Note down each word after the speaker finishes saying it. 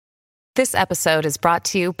This episode is brought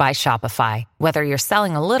to you by Shopify. Whether you're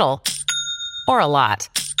selling a little or a lot,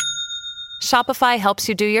 Shopify helps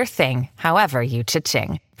you do your thing, however you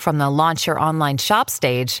cha-ching. From the launch your online shop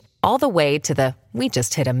stage, all the way to the we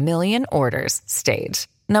just hit 1 million orders stage.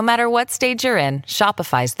 No matter what stage you're in,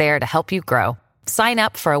 Shopify's there to help you grow. Sign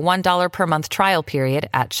up for a $1 per month trial period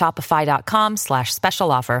at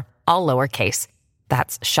shopify.com/special offer, all lowercase.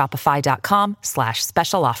 That's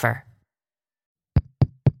shopify.com/special offer.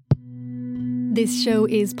 This show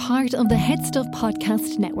is part of the Head Stuff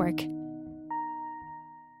Podcast Network.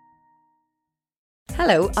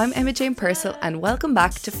 Hello, I'm Emma Jane Purcell and welcome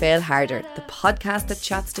back to Fail Harder, the podcast that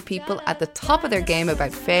chats to people at the top of their game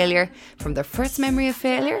about failure, from their first memory of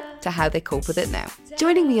failure to how they cope with it now.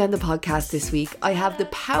 Joining me on the podcast this week, I have the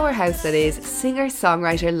powerhouse that is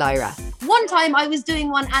singer-songwriter Lyra. One time I was doing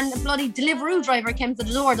one and a bloody Deliveroo driver came to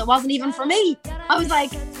the door that wasn't even for me. I was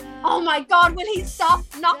like, oh my God, will he stop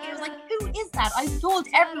knocking? I was like, who is that? I told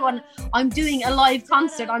everyone I'm doing a live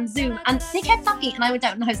concert on Zoom and they kept knocking. And I went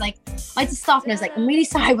out and I was like, I just stopped and I was like, I'm really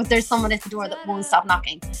sorry, but there's someone at the door that won't stop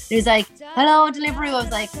knocking. And he was like, hello, Deliveroo. I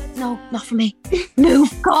was like, no, not for me.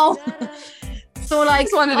 Move, go. So like, I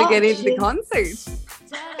just wanted to get into the concert.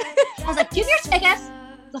 I was like, give your ticket.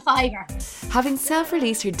 The $5. Having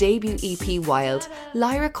self-released her debut EP Wild,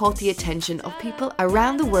 Lyra caught the attention of people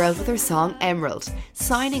around the world with her song Emerald,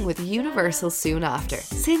 signing with Universal soon after.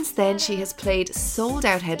 Since then, she has played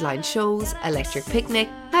sold-out headline shows, Electric Picnic,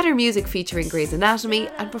 had her music featuring Grey's Anatomy,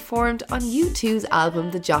 and performed on U2's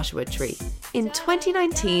album The Joshua Tree. In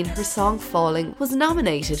 2019, her song Falling was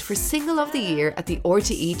nominated for Single of the Year at the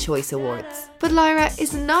RTE Choice Awards. But Lyra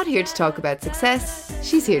is not here to talk about success,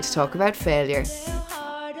 she's here to talk about failure.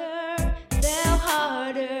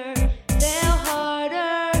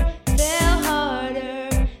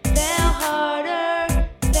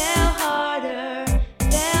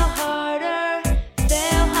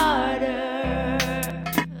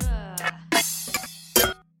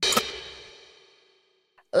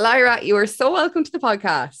 Lyra, you are so welcome to the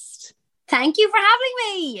podcast. Thank you for having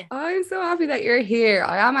me. I'm so happy that you're here.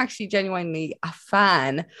 I am actually genuinely a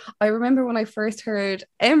fan. I remember when I first heard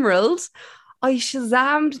Emerald, I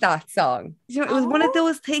Shazammed that song. You know, it was one of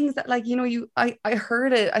those things that, like, you know, I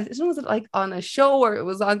heard it. I don't know, was it like on a show or it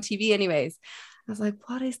was on TV anyways. I was like,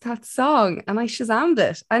 what is that song? And I Shazammed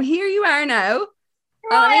it. And here you are now.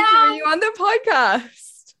 And I'm hearing you on the podcast.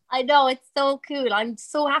 I know, it's so cool. I'm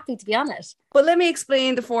so happy to be on it. But let me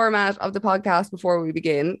explain the format of the podcast before we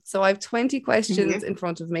begin. So I have 20 questions in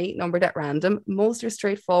front of me, numbered at random. Most are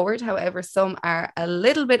straightforward. However, some are a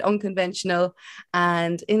little bit unconventional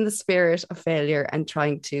and in the spirit of failure and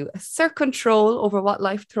trying to assert control over what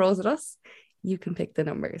life throws at us. You can pick the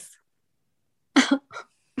numbers.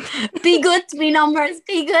 Be good to me, numbers.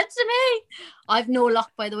 Be good to me. I've no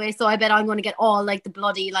luck, by the way. So I bet I'm going to get all like the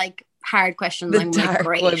bloody like hard questions. The I'm dark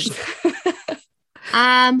great. ones.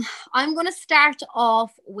 I'm going to start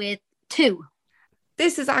off with 2.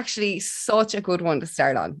 This is actually such a good one to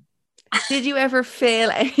start on. Did you ever fail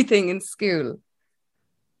anything in school?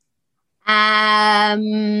 I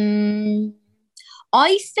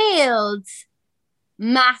failed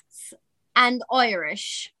maths and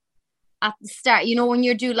Irish at the start. You know, when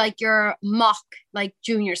you do like your mock, like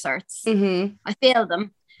junior certs, I failed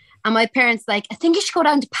them. And my parents like, I think you should go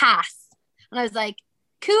down to pass. And I was like,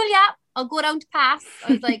 cool, yeah, I'll go down to pass.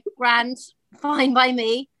 I was like, grand, fine by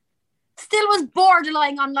me. Still was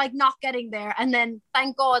borderline on like not getting there. And then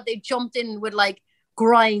thank God they jumped in with like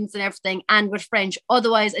grinds and everything and with French.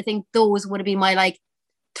 Otherwise, I think those would have been my like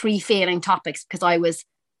 3 failing topics because I was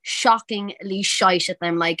shockingly shite at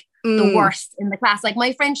them, like the worst in the class. Like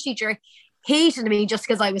my French teacher hated me just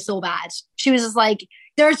because I was so bad. She was just like,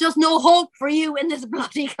 there's just no hope for you in this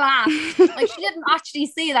bloody class. Like she didn't actually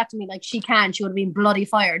say that to me. Like she would have been bloody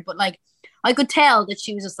fired. But like I could tell that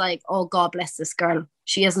she was just like, oh God bless this girl.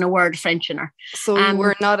 She hasn't a word of French in her. So you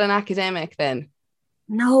were not an academic then?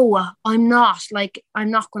 No, I'm not. Like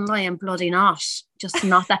I'm not gonna lie, I'm bloody not. Just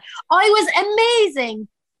not that. I was amazing.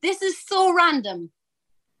 This is so random.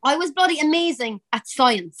 I was bloody amazing at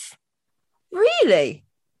science. Really?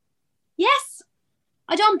 Yes.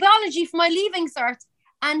 I done biology for my leaving cert,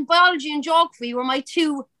 and biology and geography were my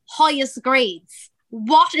 2 highest grades.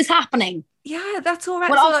 What is happening? Yeah, that's all right.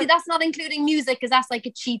 But obviously that's not including music because that's like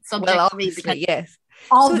a cheat subject. Well, for me obviously, yes.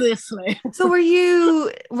 Obviously. So were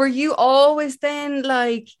you always then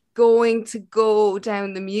like going to go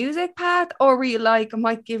down the music path, or were you like, I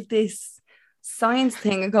might give this science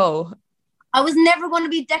thing a go? I was never going to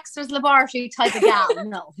be Dexter's Laboratory type of gal.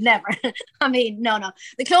 No, never. I mean, no.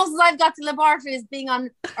 The closest I've got to laboratory is being on,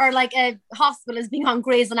 or like a hospital is being on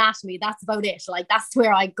Grey's Anatomy. That's about it. Like, that's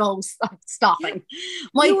where I go stopping.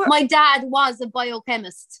 My dad was a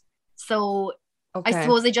biochemist. So I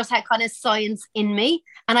suppose I just had kind of science in me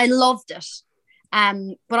and I loved it.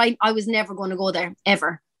 But I was never going to go there,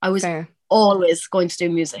 ever. I was always going to do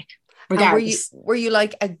music. Regardless. Were you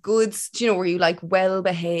like a good, were you like well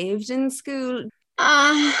behaved in school?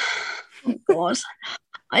 Oh God.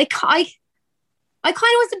 I kind of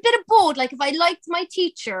was a bit of both. Like, if I liked my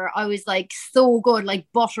teacher, I was like so good, like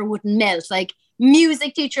butter wouldn't melt. Like,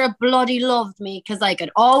 music teacher bloody loved me because I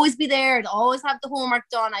could always be there. I'd always have the homework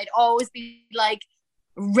done. I'd always be like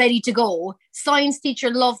ready to go. Science teacher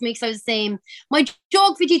loved me because I was the same. My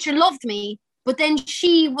geography teacher loved me. But then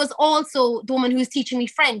she was also the woman who was teaching me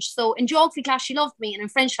French. So in geography class, she loved me. And in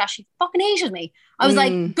French class, she fucking hated me. I was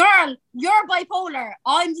like, girl, you're bipolar.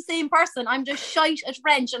 I'm the same person. I'm just shite at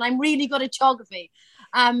French and I'm really good at geography.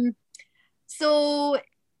 So,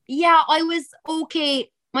 yeah, I was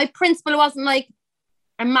okay. My principal wasn't like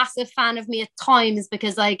a massive fan of me at times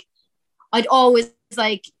because like I'd always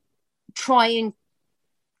like try and,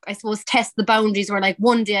 I suppose, test the boundaries where like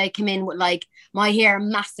one day I came in with like my hair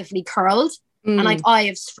massively curled. And like I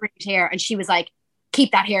have straight hair, and she was like,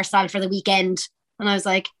 keep that hairstyle for the weekend. And I was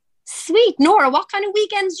like, sweet Nora, what kind of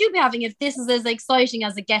weekends do you be having if this is as exciting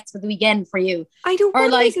as it gets for the weekend for you? I don't. Or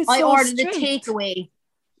like I so ordered strict. a takeaway.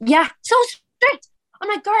 Yeah, so strict. I'm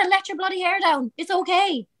like, girl, let your bloody hair down. It's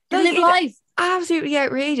okay. Like, Live life. Absolutely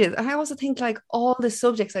outrageous. And I also think like all the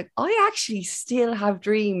subjects, like I actually still have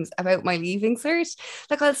dreams about my leaving cert.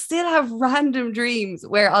 Like I'll still have random dreams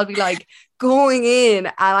where I'll be like going in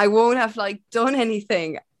and I won't have like done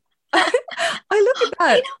anything. I look at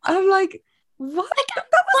that. I'm like, what? Like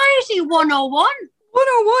Society 101.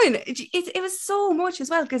 101. It was so much as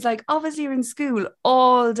well because like obviously you're in school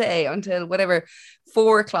all day until whatever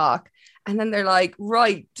 4:00. And then they're like,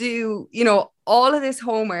 right, do, all of this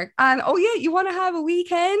homework. And, oh, yeah, you want to have a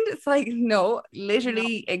weekend? It's like, no,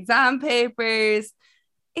 literally exam papers.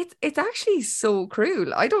 It's actually so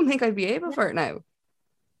cruel. I don't think I'd be able for it now.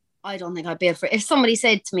 I don't think I'd be able for it. If somebody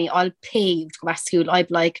said to me, I'll pay you to go back to school, I'd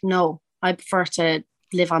be like, no, I prefer to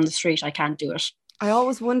live on the street. I can't do it. I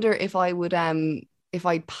always wonder if I would, if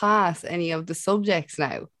I'd pass any of the subjects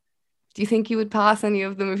now. Do you think you would pass any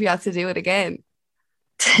of them if you had to do it again?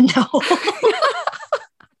 No.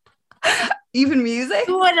 Even music?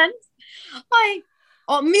 I wouldn't.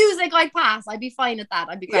 Music I'd pass. I'd be fine at that.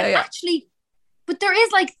 I'd be great. Yeah. Actually, but there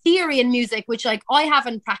is like theory in music, which like I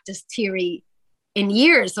haven't practiced theory in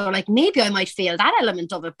years. So like maybe I might fail that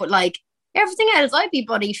element of it. But like everything else, I'd be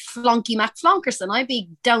buddy Flunky Mac Flunkerson. I'd be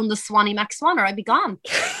down the Swanee Mac Swanner. I'd be gone.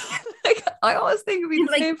 Like, I always think it'd be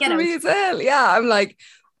the same for me as well. Yeah, I'm like,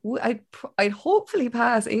 I'd hopefully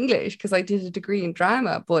pass English because I did a degree in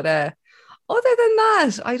drama, but other than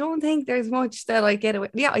that, I don't think there's much that I get away.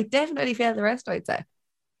 Yeah, I definitely fail the rest, I'd say.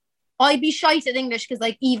 I'd be shite at English because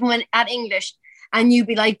like even when at English and you'd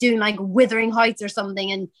be like doing like Wuthering Heights or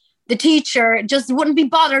something and the teacher just wouldn't be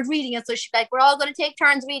bothered reading it, so she'd be like, we're all going to take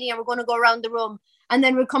turns reading and we're going to go around the room, and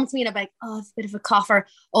then would come to me and I'd be like, oh, it's a bit of a cougher,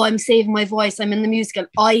 oh, I'm saving my voice, I'm in the musical.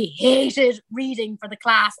 I hated reading for the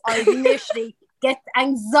class. I literally get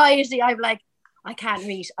anxiety. I'm like, I can't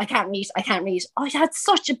read. I had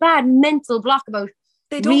such a bad mental block about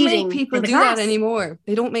they don't make people do that anymore.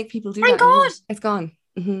 They don't make people do that anymore. It's gone.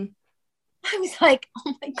 Mm-hmm. I was like,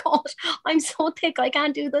 oh my God, I'm so thick, I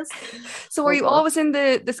can't do this. So were you always in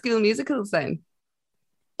the school musicals then?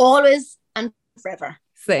 Always and forever.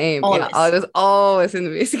 Same. Always. Yeah, I was always in the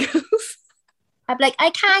musicals. I'd be like, I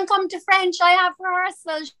can't come to French, I have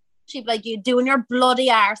rehearsal. She'd be like, you're doing your bloody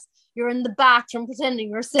arse. You're in the bathroom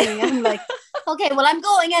pretending you're singing. I'm like, okay, well, I'm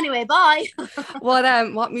going anyway. Bye.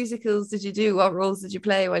 What musicals did you do? What roles did you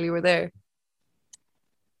play while you were there?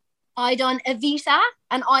 I done Evita,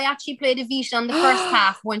 and I actually played Evita in the first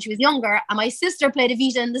half when she was younger, and my sister played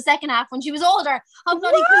Evita in the second half when she was older. How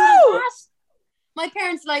bloody cool is that? My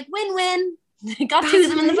parents like win-win. Got two of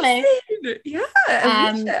them in the play.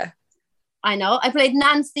 Yeah, I know. I played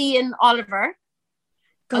Nancy and Oliver.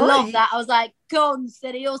 I love that. I was like,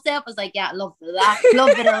 consider yourself. I was like, yeah, I love that.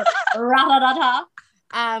 Love it. Ra-da-da-da.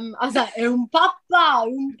 I was like, papa.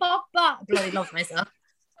 I bloody love myself.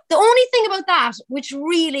 The only thing about that, which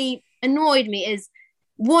really annoyed me, is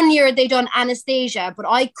one year they done Anastasia, but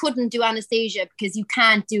I couldn't do Anastasia because you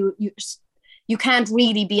can't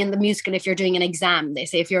really be in the musical if you're doing an exam. They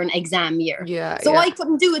say if you're an exam year. Yeah. So I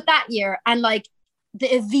couldn't do it that year. And like the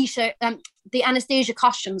Evita, the Anastasia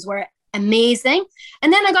costumes were amazing.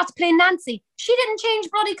 And then I got to play Nancy. She didn't change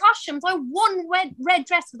bloody costumes. I won red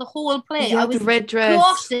dress for the whole play. Yeah, I was the red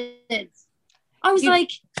dress. gutted. I was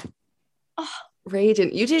like, oh.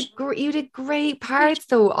 Radiant. You did great parts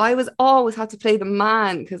though. I was always had to play the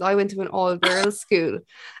man because I went to an all girls school,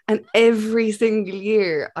 and every single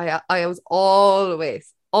year I was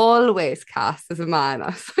always cast as a man. I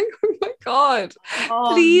was like, oh my god,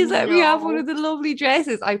 please let me have one of the lovely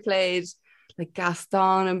dresses. I played like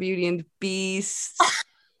Gaston and Beauty and the Beast.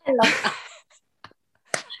 I love that.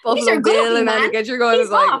 Buffalo Bill, and then you're going is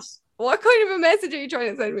like, what kind of a message are you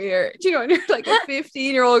trying to send me here? Do you know, and you're like a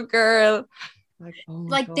 15-year-old girl. Like, oh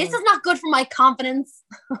my God. This is not good for my confidence.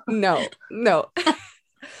 No.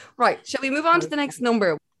 Right. Shall we move on to the next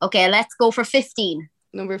number? Okay, let's go for 15.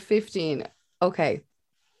 Number 15. Okay.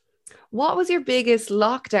 What was your biggest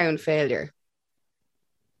lockdown failure?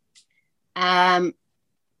 Mine,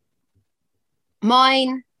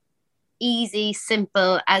 easy,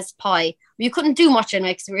 simple as pie. You couldn't do much in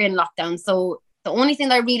it because we were in lockdown. So the only thing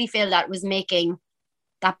that I really failed at was making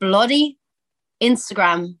that bloody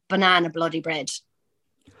Instagram banana bloody bread.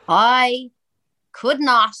 I could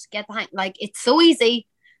not get the hang. Like, it's so easy.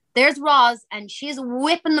 There's Roz, and she's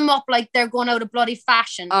whipping them up like they're going out of bloody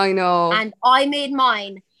fashion. I know. And I made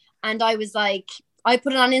mine, and I was like, I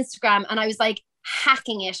put it on Instagram, and I was like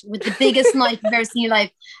hacking it with the biggest knife you've ever seen in your life.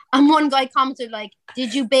 And one guy commented like,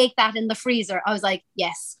 "Did you bake that in the freezer?" I was like,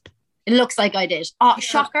 "Yes, it looks like I did." Oh, yeah.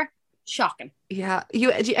 Shocker. Shocking. Yeah. Do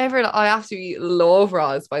you ever, I absolutely love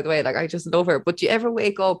Roz, by the way, like I just love her, but do you ever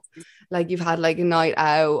wake up like you've had like a night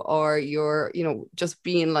out, or you're, you know, just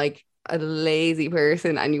being like a lazy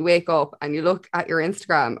person, and you wake up and you look at your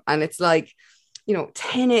Instagram and it's like, you know,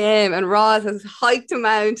 10 a.m. and Roz has hiked a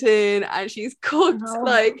mountain and she's cooked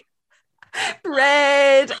like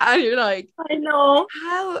bread, and you're like, I know,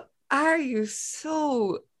 how are you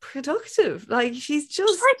so productive? Like, she's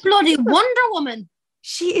like bloody Wonder Woman.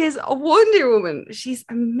 She is a Wonder Woman. She's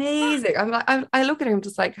amazing. I'm like, I look at her, I'm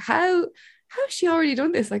just like, how has she already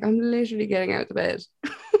done this? Like, I'm literally getting out of bed.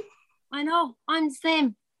 I know, I'm the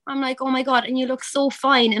same. I'm like, oh my God, and you look so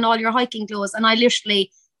fine in all your hiking clothes. And I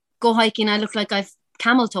literally go hiking, I look like I've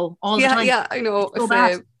camel toe all the time. Yeah, I know. So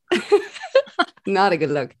bad. Not a good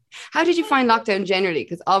look. How did you find lockdown generally?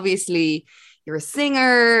 Because obviously you're a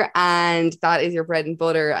singer and that is your bread and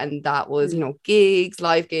butter, and that was, you know, gigs,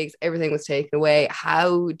 live gigs, everything was taken away.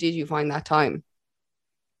 How did you find that time?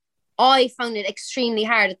 I found it extremely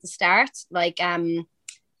hard at the start. Like, I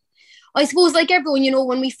suppose like everyone, you know,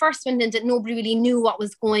 when we first went into it, nobody really knew what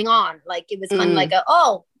was going on. Like, it was kind of like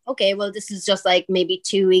okay, well, this is just like maybe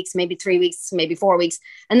 2 weeks, maybe 3 weeks, maybe 4 weeks.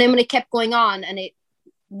 And then when it kept going on and it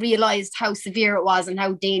realized how severe it was and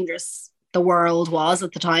how dangerous the world was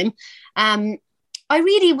at the time, I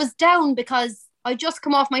really was down because I just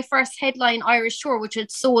come off my first headline Irish tour, which had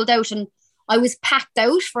sold out, and I was packed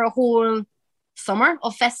out for a whole summer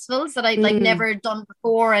of festivals that I'd like never done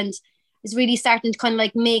before, and was really starting to kind of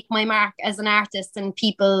like make my mark as an artist and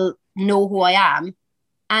people know who I am.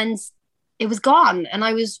 And it was gone, and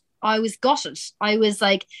I was gutted. I was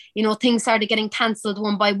like, you know, things started getting cancelled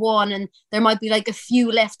one by one, and there might be like a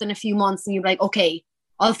few left in a few months, and you're like, okay,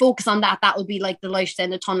 I'll focus on that. That will be like the light at the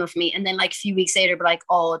end of the tunnel for me. And then like a few weeks later, be like,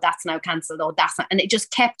 oh, that's now cancelled. Oh, that's not. And it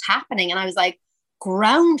just kept happening. And I was like,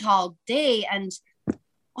 Groundhog Day. And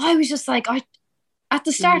I was just like, at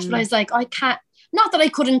the start, but I was like, I can't, not that I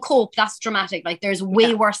couldn't cope. That's dramatic. Like, there's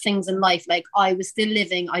way worse things in life. Like, I was still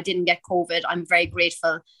living. I didn't get COVID. I'm very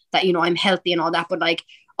grateful that, you know, I'm healthy and all that. But like,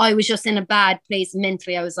 I was just in a bad place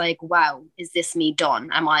mentally. I was like, wow, is this me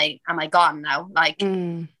done? Am I gone now? Like,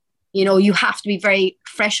 you know, you have to be very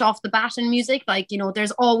fresh off the bat in music. Like, you know,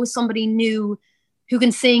 there's always somebody new who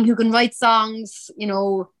can sing, who can write songs, you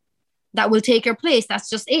know, that will take your place. That's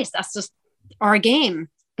just it. That's just our game.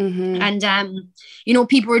 And, you know,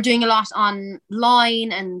 people were doing a lot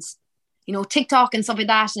online and, you know, TikTok and stuff like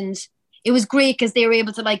that. And it was great because they were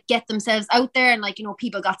able to like get themselves out there. And like, you know,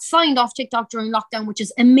 people got signed off TikTok during lockdown, which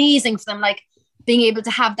is amazing for them. Like, being able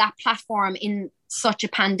to have that platform in such a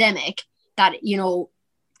pandemic that, you know,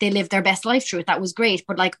 they lived their best life through it. That was great.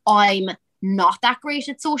 But like, I'm not that great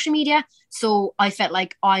at social media. So I felt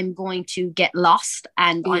like I'm going to get lost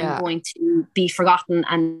and I'm going to be forgotten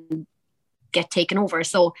and get taken over.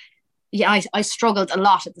 So yeah, I struggled a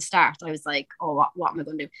lot at the start. I was like, oh, what am I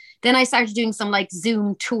going to do? Then I started doing some like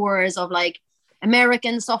Zoom tours of like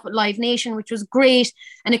American stuff with Live Nation, which was great.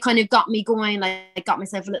 And it kind of got me going. Like, I got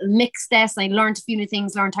myself a little mix desk. And I learned a few new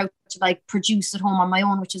things, learned how to like produce at home on my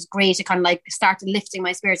own, which is great. It kind of like started lifting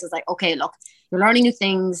my spirits. It's like, okay, look, you're learning new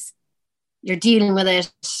things. You're dealing with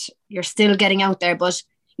it. You're still getting out there, but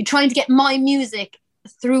you're trying to get my music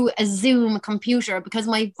through a Zoom computer because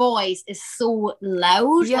my voice is so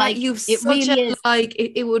loud. Yeah, like you've it such really a is. like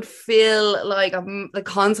it would feel like a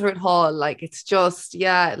concert hall. Like it's just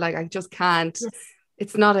like I just can't. It's,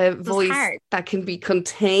 It's not a it's voice hard. that can be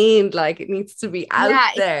contained. Like it needs to be out Yeah,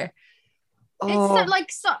 there.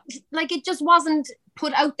 it's like it just wasn't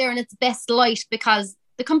put out there in its best light because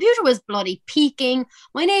the computer was bloody peaking.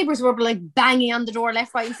 My neighbors were like banging on the door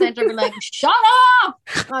left, right, and center, be like, "Shut up!"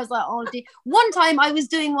 And I was like, "Oh, one time I was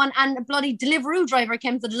doing one, and a bloody Deliveroo driver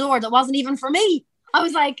came to the door that wasn't even for me." I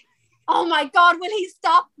was like, "Oh my god, will he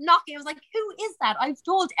stop knocking?" I was like, "Who is that?" I've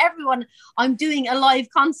told everyone I'm doing a live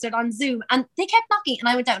concert on Zoom, and they kept knocking. And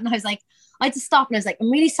I went out and I was like, I had to stop, and I was like,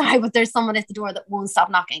 "I'm really sorry, but there's someone at the door that won't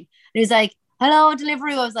stop knocking." And he was like, "Hello,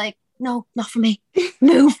 Deliveroo." I was like, "No, not for me.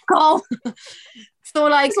 Move, go." So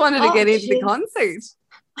like, I just wanted to get into the concert.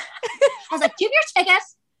 I was like, "Give your ticket.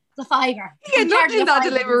 It's a fiver." He had nothing in that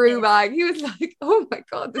Deliveroo bag. He was like, "Oh my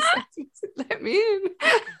god, this let me in."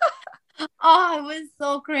 Oh, it was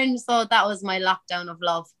so cringe. So that was my lockdown of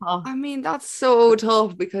love. Oh. I mean, that's so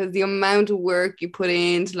tough because the amount of work you put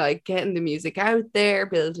into like getting the music out there,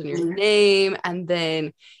 building your name, and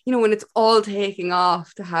then, you know, when it's all taking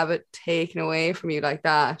off, to have it taken away from you like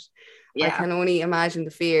that. Yeah. I can only imagine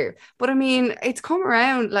the fear. But I mean, it's come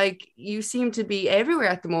around. Like, you seem to be everywhere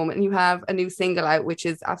at the moment, and you have a new single out, which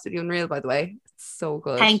is absolutely unreal, by the way. It's so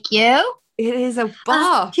good. Thank you. It is a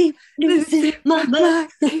bop. Keep losing my mind.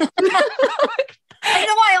 I don't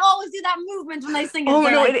know why I always do that movement when I sing it. Oh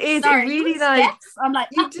no, like, it is. Sorry, it really like steps? I'm like,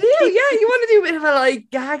 you do, yeah. You want to do a bit of a like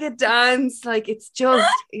gaga dance. Like it's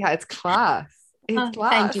just, yeah, it's class. It's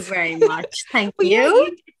class. Thank you very much. Thank you. Yeah,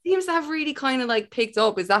 it seems to have really kind of like picked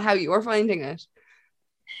up. Is that how you're finding it?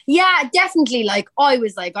 Yeah, definitely. Like I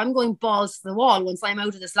was like, I'm going balls to the wall once I'm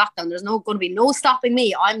out of this lockdown. There's going to be no stopping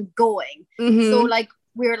me. I'm going. Mm-hmm. So like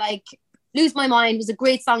we're like, Lose My Mind was a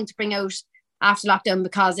great song to bring out after lockdown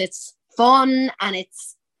because it's fun and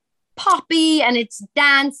it's poppy and it's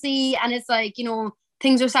dancey and it's like, you know,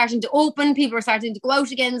 things are starting to open, people are starting to go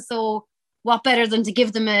out again. So what better than to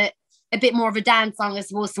give them a bit more of a dance song as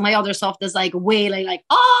opposed to my other stuff that's like wailing like,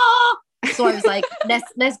 ah. So I was like,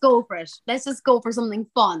 let's go for it. Let's just go for something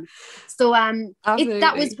fun. So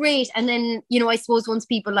that was great. And then, you know, I suppose once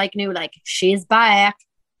people like knew like she's back,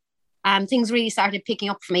 things really started picking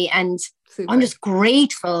up for me, and Super. I'm just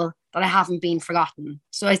grateful that I haven't been forgotten.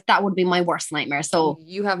 So that would be my worst nightmare. So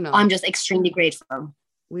you have not. I'm just extremely grateful.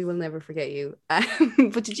 We will never forget you.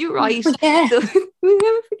 But did you write? We'll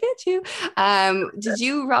never forget you. Did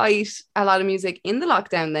you write a lot of music in the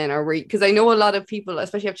lockdown then, or were you? Because I know a lot of people,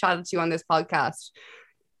 especially I've chatted to you on this podcast,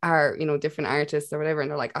 are, you know, different artists or whatever, and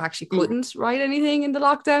they're like, I actually couldn't write anything in the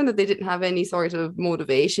lockdown, that they didn't have any sort of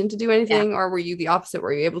motivation to do anything. Or were you the opposite?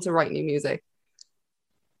 Were you able to write new music?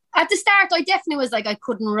 At the start, I definitely was like, I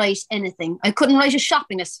couldn't write anything. I couldn't write a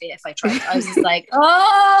shopping list if I tried. I was just like,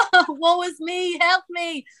 oh, woe is me, help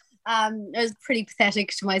me. It was pretty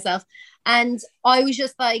pathetic to myself. And I was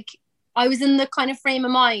just like, I was in the kind of frame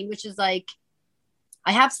of mind, which is like,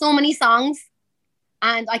 I have so many songs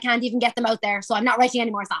and I can't even get them out there. So I'm not writing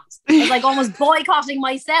any more songs. I was like almost boycotting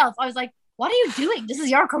myself. I was like, what are you doing? This is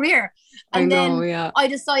your career. And I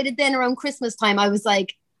decided then around Christmas time, I was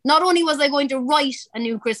like, not only was I going to write a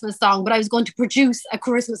new Christmas song, but I was going to produce a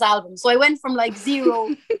Christmas album. So I went from like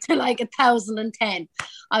 0 to like 1,010.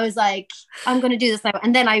 I was like, I'm going to do this now.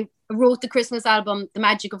 And then I wrote the Christmas album, The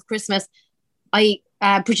Magic of Christmas. I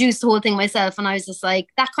produced the whole thing myself. And I was just like,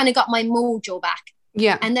 that kind of got my mojo back.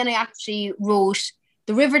 Yeah. And then I actually wrote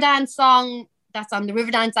the Riverdance song that's on the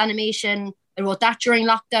Riverdance animation. I wrote that during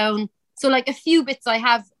lockdown. So like a few bits I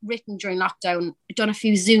have written during lockdown, I've done a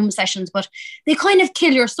few Zoom sessions, but they kind of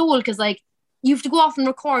kill your soul because like you have to go off and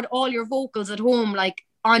record all your vocals at home, like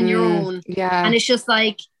on your own. Yeah. And it's just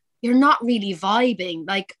like, you're not really vibing.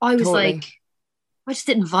 Like I was like, I just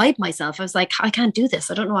didn't vibe myself. I was like, I can't do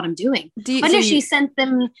this. I don't know what I'm doing. I literally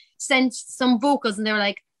sent some vocals and they were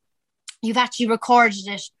like, you've actually recorded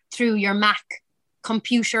it through your Mac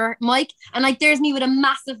computer mic, and like there's me with a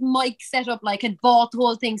massive mic set up, like had bought the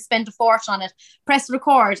whole thing, spent a fortune on it, pressed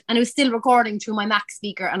record, and it was still recording through my Mac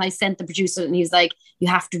speaker. And I sent the producer and he was like, you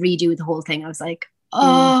have to redo the whole thing. I was like,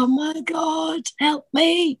 oh my god, help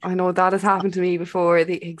me. I know that has happened to me before,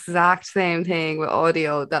 the exact same thing with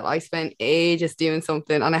audio, that I spent ages doing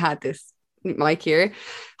something and I had this mic here,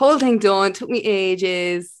 whole thing done, took me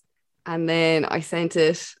ages, and then I sent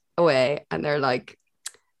it away and they're like,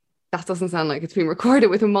 that doesn't sound like it's been recorded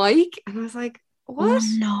with a mic. And I was like, what?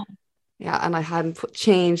 Oh, no. Yeah, and I hadn't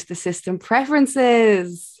changed the system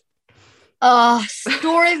preferences. Oh,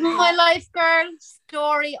 story of my life, girl.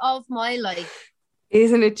 Story of my life.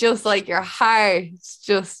 Isn't it just like your heart?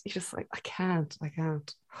 You're just like, I can't.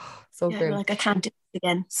 So Yeah, grim. you're like, I can't do it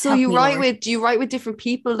again. So Help do me, Lord. you write with different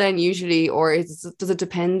people then usually, or does it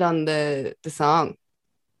depend on the song?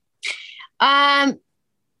 I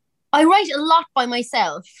write a lot by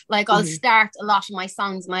myself. Like I'll Mhm. start a lot of my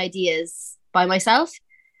songs, my ideas by myself,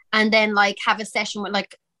 and then like have a session with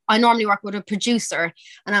like I normally work with a producer,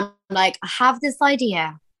 and I'm like, I have this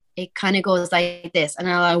idea. It kind of goes like this, and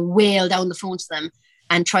I'll wail down the phone to them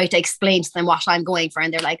and try to explain to them what I'm going for,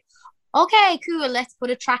 and they're like, okay, cool, let's put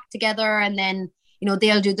a track together, and then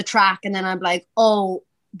they'll do the track, and then I'm like, oh,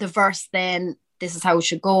 the verse, then this is how it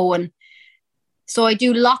should go. And so I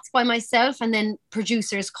do lots by myself, and then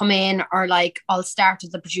producers come in, or like I'll start as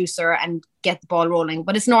the producer and get the ball rolling.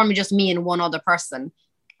 But it's normally just me and one other person.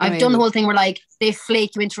 I've done the whole thing where like they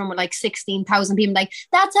flake you into a room with like 16,000 people, like,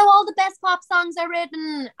 that's how all the best pop songs are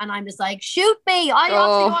written. And I'm just like, shoot me. I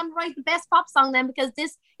obviously want to write the best pop song then, because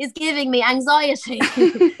this is giving me anxiety.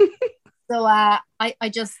 So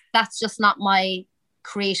that's just not my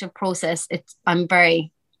creative process. I'm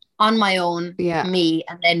very on my own, me,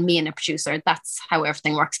 and then me and a producer. That's how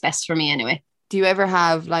everything works best for me anyway. Do you ever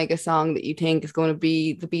have like a song that you think is going to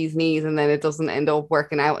be the bee's knees and then it doesn't end up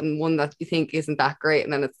working out, and one that you think isn't that great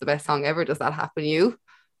and then it's the best song ever? Does that happen to you?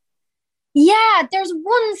 Yeah, there's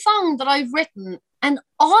one song that I've written and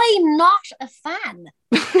I'm not a fan.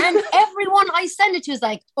 And everyone I send it to is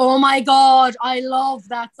like, oh my God, I love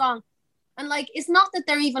that song. And like, it's not that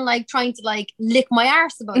they're even like trying to like lick my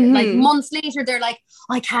arse about it. Like months later, they're like,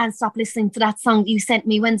 I can't stop listening to that song that you sent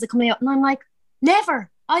me. When's it coming out? And I'm like, never.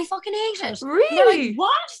 I fucking hate it. Really? And they're like,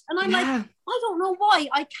 what? And I'm like, I don't know why.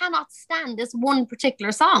 I cannot stand this one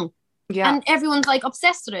particular song. Yeah. And everyone's like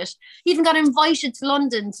obsessed with it. He even got invited to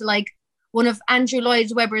London to like one of Andrew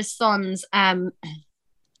Lloyd Webber's sons has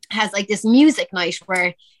like this music night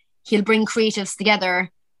where he'll bring creatives together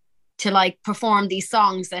to like perform these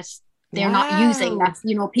songs that they're not using, that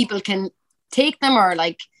people can take them, or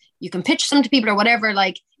like you can pitch them to people or whatever.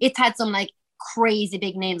 Like it's had some like crazy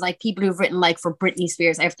big names, like people who've written like for Britney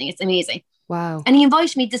Spears, everything. It's amazing. Wow. And he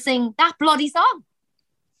invited me to sing that bloody song,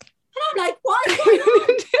 and I'm like, what's going on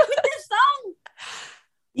with this song?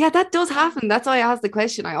 Yeah, that does happen. That's why I asked the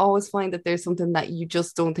question. I always find that there's something that you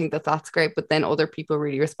just don't think that's great, but then other people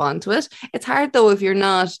really respond to it. It's hard though if you're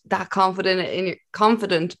not that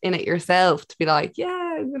confident in it yourself to be like,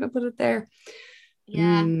 yeah, I'm gonna put it there.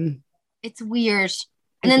 Yeah, it's weird.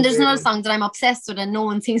 And then there's another song that I'm obsessed with and no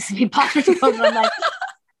one seems to be bothered about it. I'm like,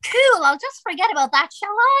 cool, I'll just forget about that, shall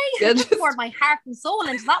I? Yeah, just pour my heart and soul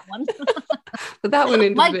into that one. Put that one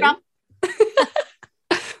into it.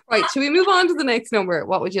 Right, should we move on to the next number?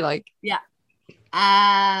 What would you like? Yeah.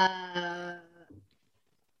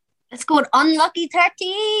 Let's go with Unlucky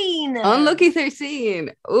 13. Unlucky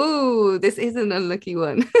 13. Ooh, this is an unlucky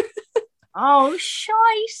one. Oh,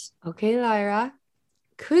 shite. Okay, Lyra.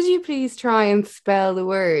 Could you please try and spell the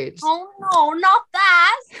word? Oh, no, not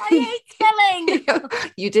that. I hate spelling.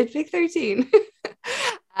 You did pick 13.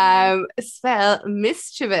 Spell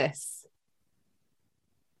mischievous.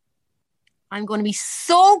 I'm going to be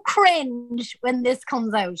so cringe when this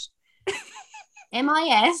comes out.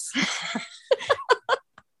 M-I-S. I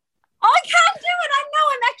can't do it. I know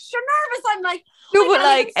I'm extra nervous. I'm like, no, but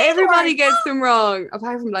like everybody gets them wrong,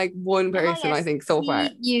 apart from like one person, M-I-S-T-U. I think, so far.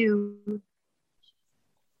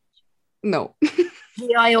 No.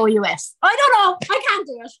 V-I-O-U-S. I don't know. I can't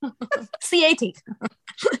do it. C-A-T.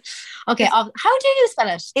 Okay. How do you spell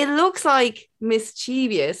it? It looks like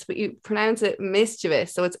mischievous, but you pronounce it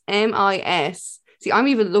mischievous. So it's M-I-S. See, I'm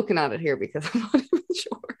even looking at it here because I'm not even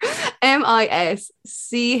sure.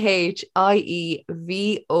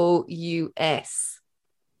 M-I-S-C-H-I-E-V-O-U-S.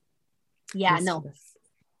 Yeah, mischievous. No.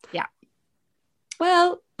 Yeah.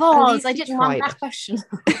 Well, balls. I didn't want that question.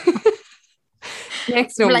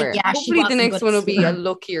 Next number. Like, yeah, hopefully the next one will be a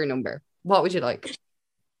luckier number. What would you like?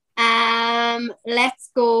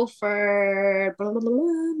 Let's go for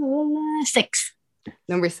 6.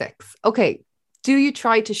 Number 6. Okay. Do you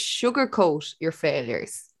try to sugarcoat your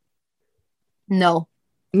failures? No.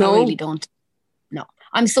 I really don't. No.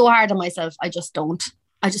 I'm so hard on myself. I just don't.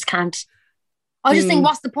 I just can't. I just think,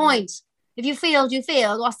 what's the point? If you failed, you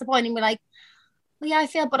failed. What's the point? And we're like, well, yeah, I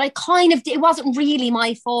failed, but I kind of did. It wasn't really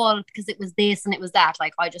my fault because it was this and it was that.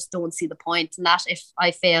 Like, I just don't see the point in that. If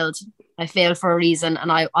I failed for a reason,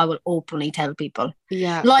 and I will openly tell people.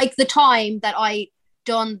 Yeah. Like the time that I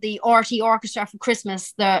done the RT orchestra for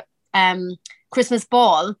Christmas, the Christmas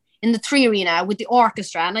ball in the 3 Arena with the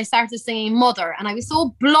orchestra, and I started singing Mother, and I was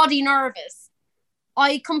so bloody nervous.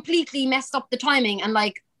 I completely messed up the timing, and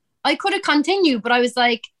like I could have continued, but I was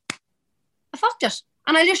like, I fucked it.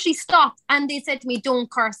 And I literally stopped and they said to me,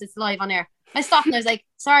 don't curse, it's live on air. I stopped and I was like,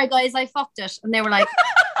 sorry guys, I fucked it. And they were like,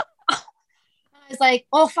 I was like,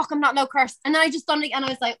 oh fuck, I'm not no curse. And then I just done it and I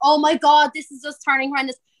was like, oh my God, this is just turning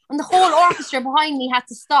horrendous. And the whole orchestra behind me had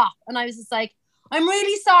to stop. And I was just like, I'm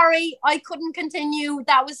really sorry. I couldn't continue.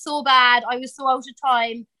 That was so bad. I was so out of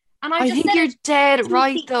time. And I just think you're dead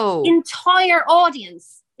right though. Entire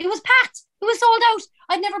audience. It was packed. It was sold out.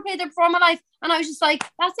 I'd never played there before in my life. And I was just like,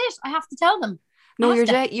 that's it. I have to tell them. No,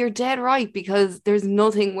 you're dead right, because there's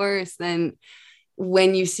nothing worse than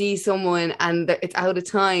when you see someone and it's out of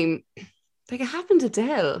time. Like it happened to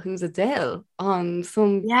Adele, who's Adele on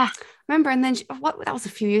some. Yeah. Remember? And then that was a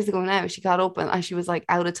few years ago now. She got up and she was like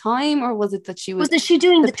out of time, or was it that she was? Was she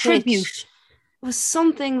doing the tribute? It was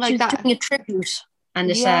something like that. Doing a tribute.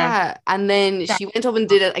 And and then she went up and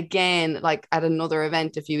did it again, like at another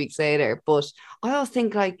event a few weeks later. But I always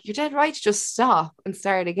think like you're dead right to just stop and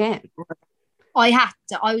start again. I had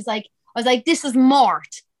to. I was like, this is Mort,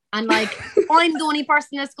 and like I'm the only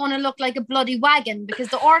person that's going to look like a bloody wagon because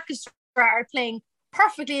the orchestra are playing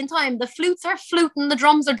perfectly in time. The flutes are fluting, the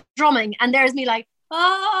drums are drumming, and there's me like,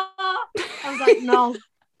 I was like, no.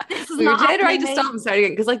 This is so not you're dead right to mate. stop and start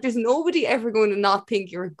again, because like there's nobody ever going to not think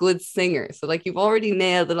you're a good singer. So like you've already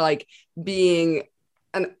nailed the like being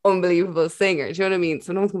an unbelievable singer. Do you know what I mean?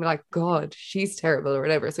 So no one's gonna be like, God, she's terrible or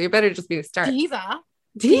whatever. So you're better just being a start.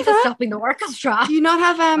 Diva stopping the orchestra. Do you not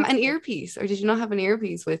have an earpiece, or did you not have an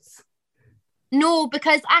earpiece with? No,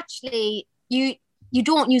 because actually you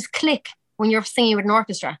don't use click when you're singing with an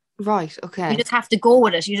orchestra. Right. Okay. You just have to go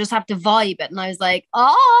with it. You just have to vibe it. And I was like,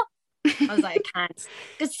 I was like, I can't.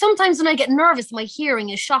 Because sometimes when I get nervous, my hearing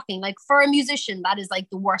is shocking. Like for a musician, that is like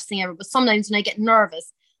the worst thing ever. But sometimes when I get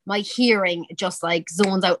nervous, my hearing just like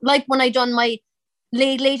zones out. Like when I done my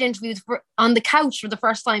late interviews on the couch for the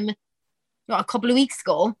first time a couple of weeks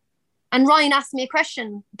ago, and Ryan asked me a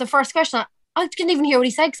question. The first question, I didn't even hear what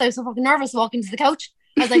he said because I was so fucking nervous walking to the couch.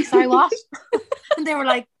 I was like, sorry, what? And they were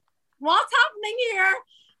like, what's happening here?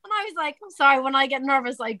 And I was like, I'm sorry, when I get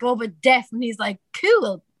nervous, I go a bit deaf. And he's like,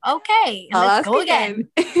 cool. Okay, let's go again.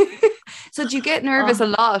 So do you get nervous a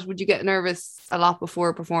lot? Would you get nervous a lot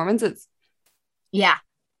before performances? Yeah.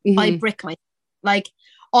 I brick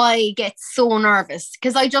I get so nervous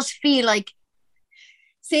because I just feel like,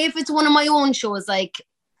 say if it's one of my own shows, like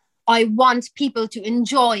I want people to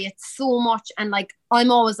enjoy it so much, and like I'm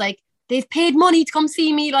always like, they've paid money to come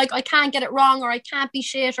see me, like I can't get it wrong, or I can't be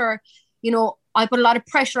shit, or you know, I put a lot of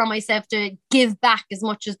pressure on myself to give back as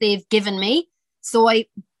much as they've given me. So I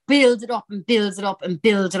build it up and build it up and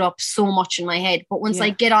build it up so much in my head. But once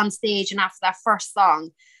I get on stage and after that first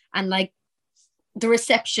song and like the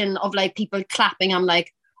reception of like people clapping, I'm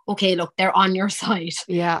like, okay, look, they're on your side.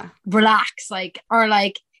 Yeah. Relax. Like, or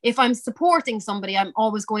like if I'm supporting somebody, I'm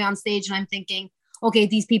always going on stage and I'm thinking, okay,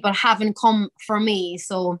 these people haven't come for me.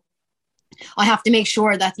 So I have to make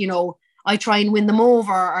sure that, you know, I try and win them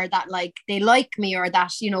over, or that like they like me, or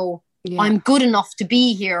that, you know, I'm good enough to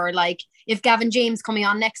be here. Or like if Gavin James coming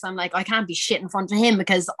on next, I'm like, I can't be shit in front of him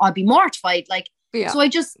because I'll be mortified. Like, so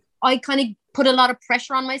I kind of put a lot of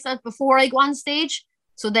pressure on myself before I go on stage.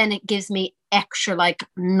 So then it gives me extra like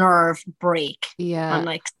nerve break. Yeah. I'm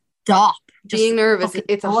like, stop. Being nervous,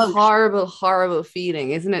 it's a horrible feeling,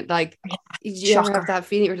 isn't it? Like, you ever have that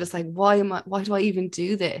feeling? You're just like, why do I even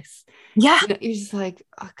do this? Yeah. You know, you're just like,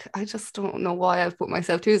 I just don't know why I've put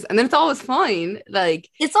myself through this. And then it's always fine. Like,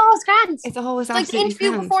 it's always grand. It's always like the interview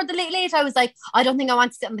grand. Before the late, I was like, I don't think I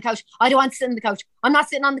want to sit on the couch. I don't want to sit on the couch. I'm not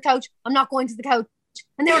sitting on the couch. I'm not going to the couch.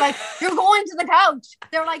 And they were like, you're going to the couch.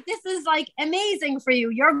 They were like, this is like amazing for you.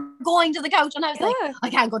 You're going to the couch. And I was like, I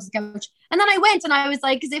can't go to the couch. And then I went and I was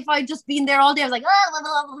like, as if I'd just been there all day. I was like,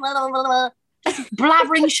 just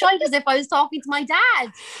blabbering shite as if I was talking to my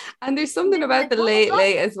dad. And there's something about the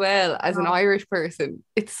late as well, as an Irish person.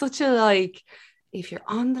 It's such a like, if you're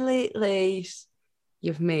on the late,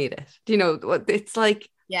 you've made it. Do you know what it's like?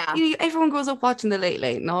 Yeah, you know, everyone goes up watching the late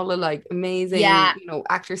and all the like amazing, you know,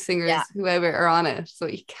 actors, singers, whoever are on it. So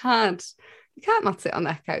you can't not sit on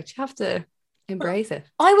that couch. You have to embrace it.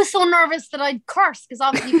 I was so nervous that I'd curse, because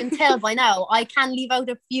obviously you can tell by now I can leave out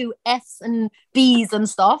a few F's and B's and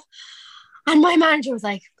stuff. And my manager was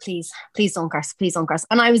like, please don't curse,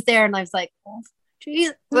 And I was there and I was like, oh,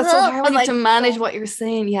 geez. That's so hard to manage what you're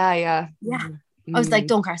saying. Yeah. I was like,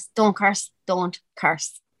 don't curse. Oh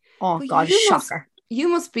but God, shocker. You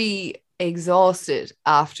must be exhausted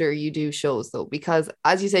after you do shows though, because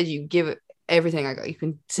as you said, you give it everything. You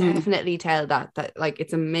can definitely tell that like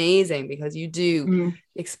it's amazing, because you do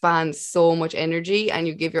expand so much energy and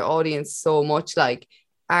you give your audience so much. Like,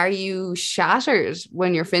 are you shattered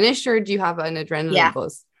when you're finished, or do you have an adrenaline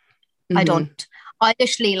buzz? I don't. I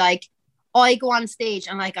literally like, I go on stage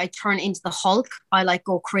and like I turn into the Hulk. I like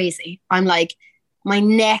go crazy. I'm like, my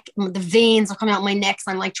neck, the veins are coming out my neck.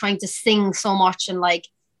 So I'm like trying to sing so much. And like,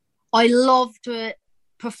 I love to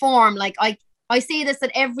perform. Like I say this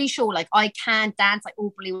at every show, like I can't dance. I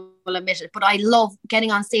openly will admit it, but I love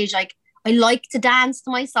getting on stage. Like I like to dance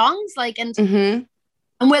to my songs. Like, and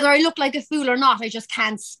whether I look like a fool or not, I just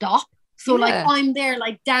can't stop. So like I'm there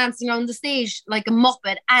like dancing on the stage like a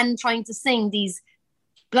muppet and trying to sing these,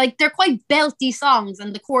 like they're quite belty songs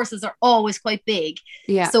and the choruses are always quite big.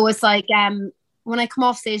 Yeah. So it's like when I come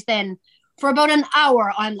off stage then for about an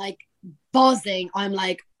hour I'm like buzzing. I'm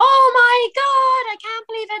like, oh my God, I can't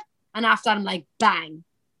believe it. And after that I'm like, bang,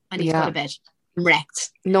 I need to go to bed. I'm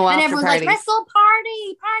wrecked. No and after everyone's parties. like, let's go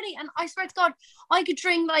party. And I swear to God, I could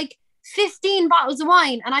drink like 15 bottles of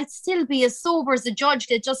wine and I'd still be as sober as a judge.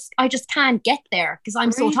 I just can't get there because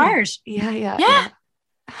I'm so tired. Yeah.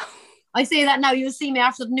 I say that now. You'll see me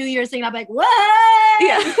after the New Year's thing. I'm like, what?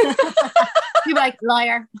 Yeah. You're like,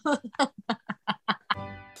 liar.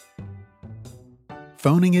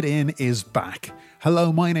 Phoning It In is back.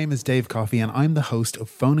 Hello, my name is Dave Coffey and I'm the host of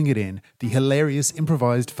Phoning It In, the hilarious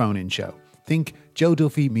improvised phone-in show. Think Joe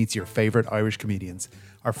Duffy meets your favourite Irish comedians.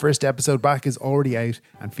 Our first episode back is already out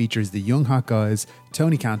and features the young hot guys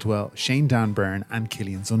Tony Cantwell, Shane Dan Byrne and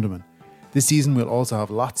Killian Sunderman. This season we'll also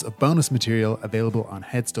have lots of bonus material available on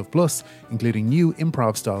Headstuff Plus, including new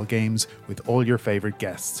improv-style games with all your favourite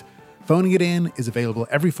guests. Phoning It In is available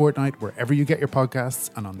every fortnight wherever you get your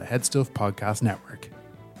podcasts and on the Headstuff Podcast Network.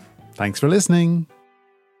 Thanks for listening.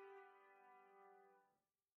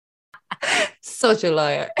 Such a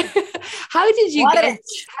liar. How did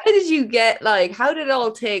you get like, how did it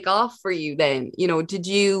all take off for you then? You know, did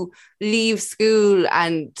you leave school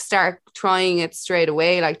and start trying it straight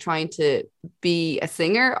away, like trying to be a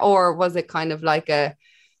singer? Or was it kind of like a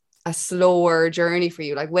slower journey for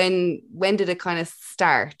you? Like when did it kind of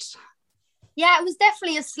start? Yeah, it was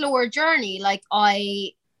definitely a slower journey. Like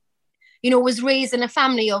I, was raised in a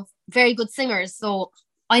family of very good singers. So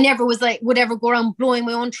I never was like, would ever go around blowing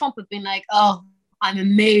my own trumpet, being like, oh, I'm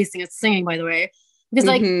amazing at singing, by the way. Because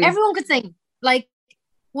like everyone could sing. Like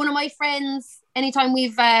one of my friends, anytime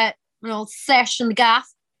we've, sesh in the gaff,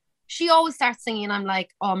 she always starts singing. And I'm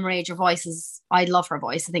like, oh, Mairead, your voice is, I love her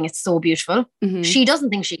voice. I think it's so beautiful. She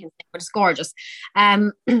doesn't think she can sing, but it's gorgeous.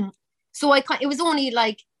 So it was only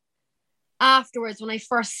like afterwards when I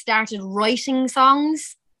first started writing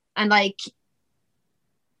songs and like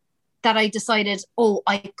that I decided, oh,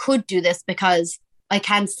 I could do this because I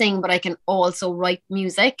can sing, but I can also write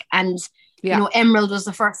music. And, Emerald was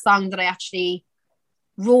the first song that I actually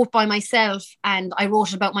wrote by myself. And I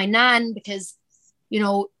wrote about my nan because,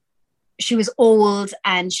 she was old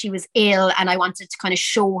and she was ill. And I wanted to kind of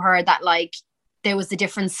show her that like there was a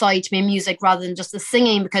different side to my music rather than just the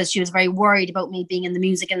singing, because she was very worried about me being in the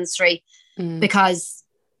music industry. Because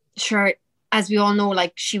sure, as we all know,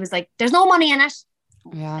 like she was like, there's no money in it.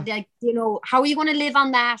 Yeah. Like, how are you going to live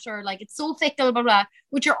on that? Or like, it's so fickle, blah, blah,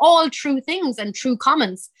 which are all true things and true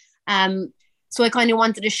comments. So I kind of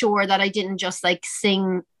wanted to show her that I didn't just like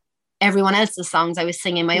sing everyone else's songs. I was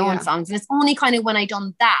singing my own songs. And it's only kind of when I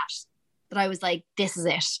done that I was like, this is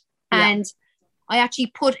it. Yeah. And I actually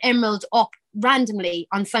put Emerald up randomly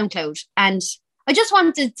on SoundCloud. And I just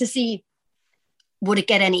wanted to see, would it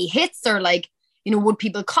get any hits or like, would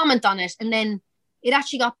people comment on it? And then it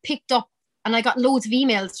actually got picked up. And I got loads of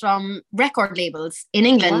emails from record labels in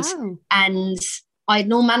England. Wow. And I had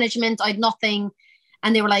no management, I had nothing.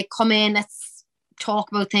 And they were like, come in, let's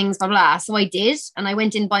talk about things, blah, blah. So I did. And I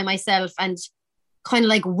went in by myself and kind of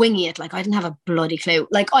like winging it. Like I didn't have a bloody clue.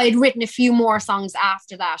 Like I had written a few more songs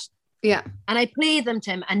after that. Yeah. And I played them to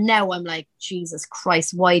him. And now I'm like, Jesus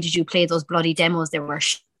Christ, why did you play those bloody demos? They were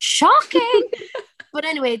shocking. But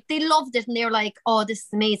anyway, they loved it. And they were like, oh, this is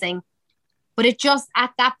amazing. But it just,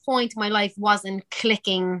 at that point, my life wasn't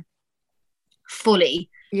clicking fully.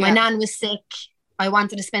 Yeah. My nan was sick. I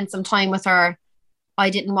wanted to spend some time with her. I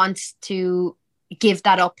didn't want to give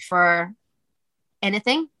that up for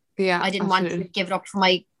anything. Yeah, I didn't want to give it up for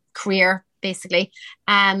my career, basically.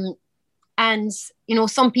 And,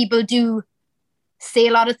 some people do say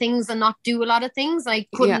a lot of things and not do a lot of things. I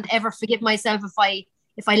couldn't ever forgive myself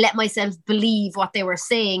if I let myself believe what they were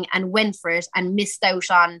saying and went for it and missed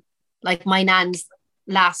out on like my nan's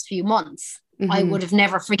last few months. I would have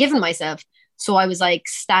never forgiven myself. So I was like,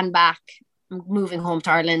 stand back, I'm moving home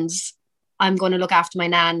to Ireland. I'm going to look after my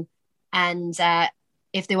nan. And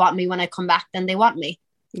if they want me when I come back, then they want me.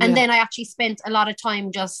 Yeah. And then I actually spent a lot of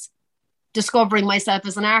time just discovering myself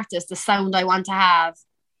as an artist, the sound I want to have,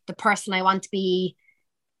 the person I want to be,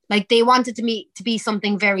 Like they wanted me to be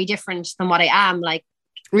something very different than what I am. Like,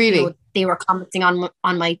 Really? you know, they were commenting on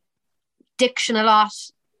my diction a lot,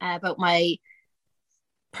 about my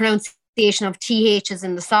pronunciation of THs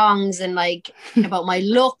in the songs, and like about my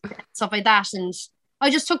look, stuff like that. And I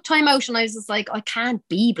just took time out, and I was just like, I can't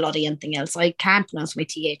be bloody anything else. I can't pronounce my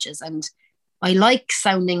THs, and I like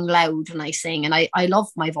sounding loud when I sing, and I love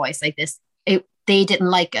my voice like this. They didn't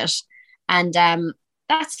like it, and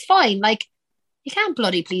that's fine. Like, you can't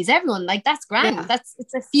bloody please everyone. Like, that's grand. Yeah.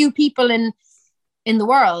 It's a few people in the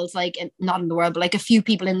world, like, not in the world, but like a few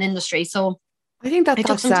people in the industry. So I think I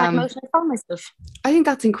took some time out and I found myself. I think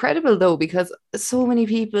that's incredible though, because so many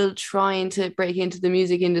people trying to break into the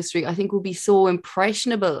music industry, I think, will be so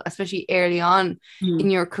impressionable, especially early on in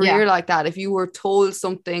your career like that. If you were told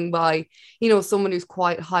something by, you know, someone who's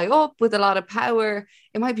quite high up with a lot of power,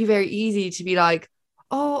 it might be very easy to be like,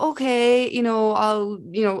 oh, okay, you know, I'll,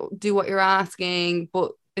 you know, do what you're asking.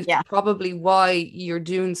 But it's probably why you're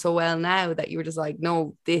doing so well now, that you were just like,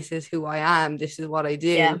 no, this is who I am. This is what I do.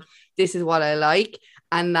 Yeah. This is what I like.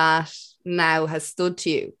 And that now has stood to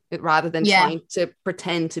you, rather than trying to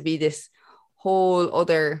pretend to be this whole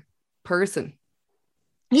other person.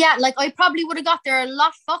 Yeah, like I probably would have got there a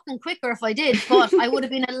lot fucking quicker if I did, but I would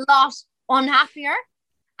have been a lot unhappier.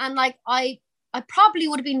 And like I probably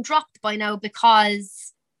would have been dropped by now,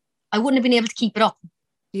 because I wouldn't have been able to keep it up.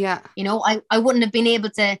 Yeah. You know, I wouldn't have been able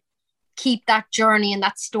to keep that journey and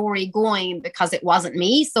that story going, because it wasn't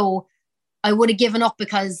me. So I would have given up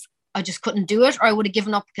because I just couldn't do it, or I would have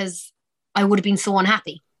given up because I would have been so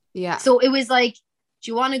unhappy. Yeah. So it was like,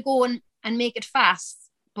 do you want to go and make it fast,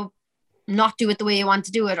 but not do it the way you want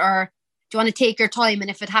to do it? Or do you want to take your time, and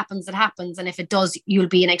if it happens, it happens. And if it does, you'll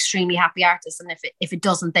be an extremely happy artist. And if it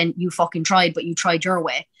doesn't, then you fucking tried, but you tried your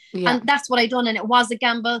way. Yeah. And that's what I done. And it was a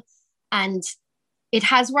gamble, and it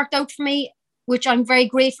has worked out for me, which I'm very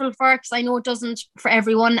grateful for, because I know it doesn't for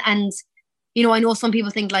everyone. And, you know, I know some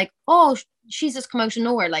people think like, oh, she's just come out of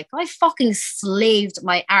nowhere. Like, I fucking slaved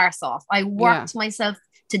my arse off. I worked myself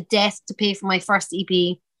to death to pay for my first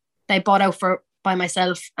EP that I bought out by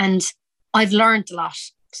myself. And I've learned a lot.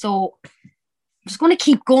 So I'm just going to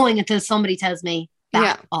keep going until somebody tells me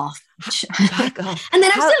back off. Back off. And then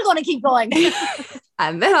I'm still going to keep going.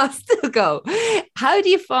 And then I'll still go. How do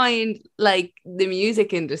you find like the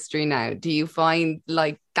music industry now? Do you find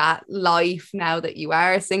like that life now that you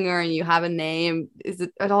are a singer and you have a name? Is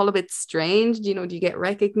it at all a bit strange? Do you get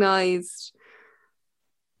recognized?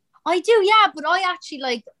 I do, yeah. But I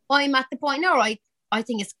actually I'm at the point now, I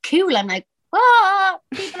think it's cool. I'm like,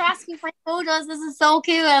 people are asking for photos. This is so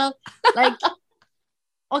cool. Like,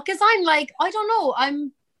 because I'm like, I don't know.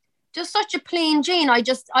 I'm just such a plain Jane. I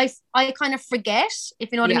kind of forget, if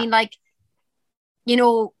you know what I mean. Like, you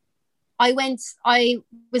know, I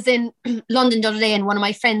was in London the other day, and one of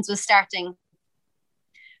my friends was starting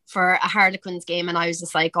for a Harlequins game, and I was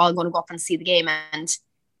just like, oh, I'm going to go up and see the game. And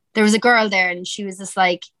there was a girl there, and she was just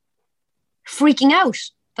like freaking out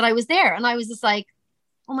that I was there. And I was just like,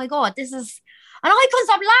 oh my God, this is, and I couldn't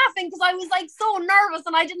stop laughing because I was like so nervous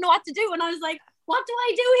and I didn't know what to do. And I was like, what do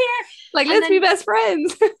I do here? Like, let's be best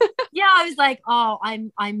friends. Yeah, I was like, oh,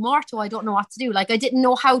 I'm mortal. I don't know what to do. Like, I didn't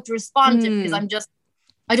know how to respond to it, because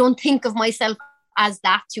I don't think of myself as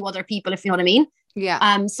that to other people, if you know what I mean.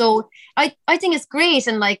 Yeah. So I think it's great.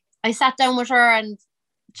 And like, I sat down with her and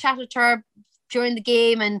chatted to her during the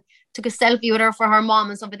game and took a selfie with her for her mom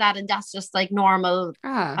and stuff like that. And that's just like normal.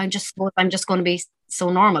 I'm just going to be so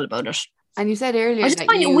normal about it. And you said earlier, I just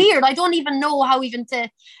find it weird. I don't even know how even to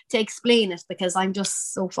explain it, because I'm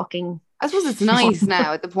just so fucking. I suppose it's nice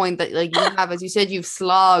now at the point that, like, you have, as you said, you've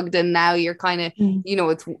slogged, and now you're kind of, you know,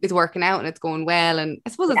 it's working out and it's going well. And I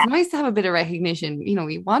suppose it's nice to have a bit of recognition. You know,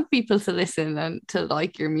 we want people to listen and to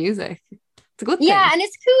like your music. It's a good thing. Yeah, and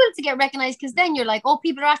it's cool to get recognized, because then you're like, oh,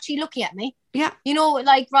 people are actually looking at me. Yeah. You know,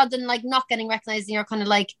 like, rather than like not getting recognized, and you're kind of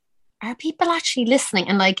like, are people actually listening?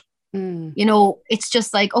 And like, you know, it's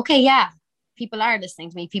just like, okay, yeah, people are listening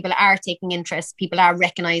to me. People are taking interest. People are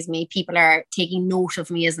recognizing me. People are taking note of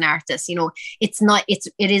me as an artist. You know,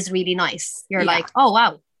 it is really nice. You're like, oh,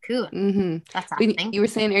 wow, cool. That's happening. You were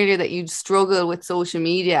saying earlier that you'd struggle with social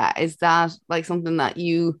media. Is that like something that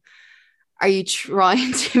are you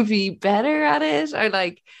trying to be better at it? Or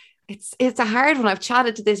like, it's a hard one. I've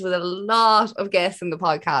chatted to this with a lot of guests in the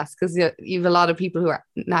podcast, because you have a lot of people who are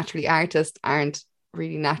naturally artists aren't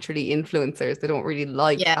really naturally influencers. They don't really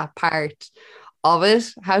like that part of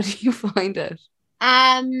it. How do you find it?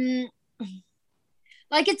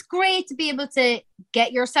 Like, it's great to be able to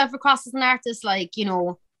get yourself across as an artist, like, you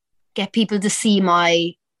know, get people to see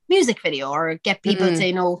my music video, or get people to,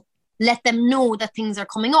 you know, let them know that things are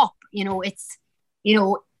coming up. You know, it's, you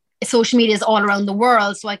know, social media is all around the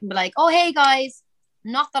world, so I can be like, oh, hey guys,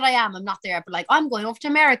 not that I'm not there, but like I'm going off to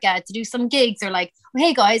America to do some gigs, or like, oh,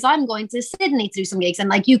 hey guys, I'm going to Sydney to do some gigs. And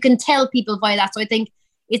like you can tell people by that. So I think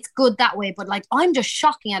it's good that way. But like I'm just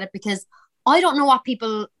shocking at it because I don't know what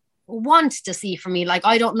people want to see from me. Like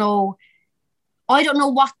I don't know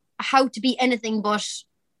how to be anything but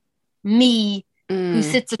me who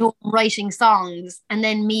sits at home writing songs, and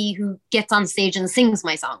then me who gets on stage and sings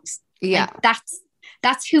my songs. Yeah. Like,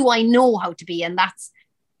 that's who I know how to be, and that's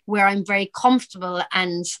where I'm very comfortable,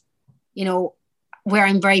 and you know, where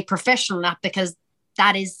I'm very professional at, because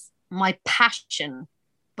that is my passion.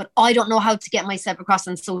 But I don't know how to get myself across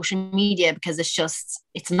on social media because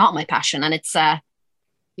it's not my passion. And it's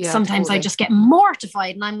sometimes totally. I just get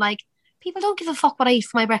mortified, and I'm like, people don't give a fuck what I eat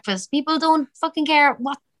for my breakfast. People don't fucking care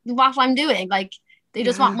what I'm doing. Like they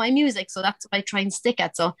just want my music. So that's what I try and stick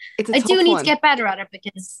at. So I do need to get better at it,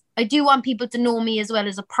 because I do want people to know me as well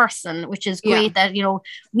as a person, which is great that, you know,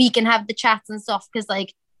 we can have the chats and stuff. Because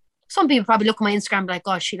like some people probably look at my Instagram and be like,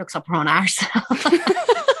 oh, she looks up her own arse.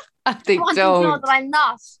 They want don't. to know that I'm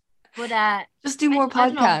not. But just do more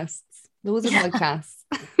podcasts. Loads of podcasts.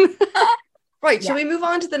 Right. Shall we move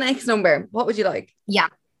on to the next number? What would you like? Yeah.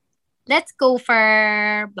 Let's go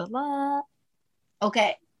for blah, blah.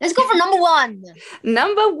 Okay. Let's go for number 1.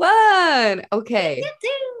 Number 1. Okay.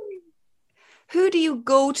 Who do you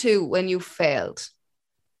go to when you failed?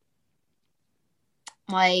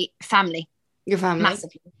 My family. Your family?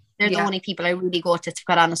 Massively. They're the only people I really go to be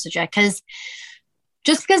quite honest with you.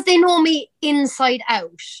 Because they know me inside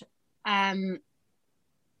out. And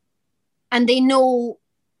they know,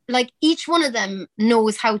 like, each one of them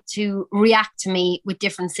knows how to react to me with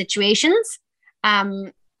different situations.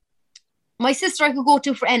 My sister I could go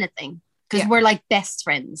to for anything, because we're like best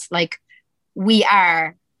friends. Like we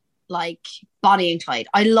are like Bonnie and Clyde.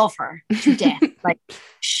 I love her to death. Like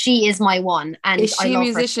she is my one. And is she a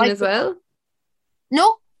musician as well?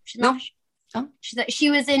 No, she's not. Oh. She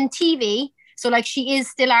was in TV. So like she is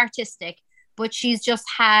still artistic, but she's just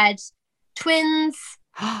had twins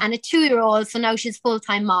and a 2-year-old. So now she's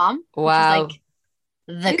full-time mom. Wow. Which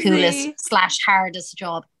is like the coolest / hardest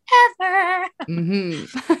job ever.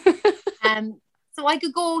 Mm-hmm. So I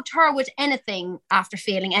could go to her with anything after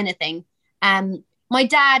failing anything. My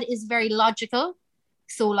dad is very logical.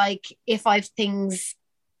 So like if I've things,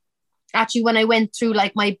 actually when I went through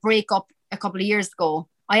like my breakup a couple of years ago,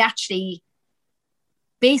 I actually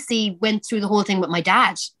basically went through the whole thing with my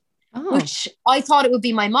dad, which I thought it would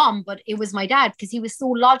be my mom, but it was my dad, because he was so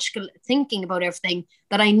logical thinking about everything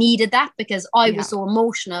that I needed that, because I was so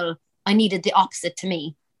emotional. I needed the opposite to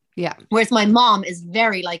me. Yeah. Whereas my mom is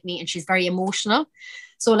very like me, and she's very emotional.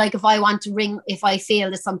 So like if I want to ring, if I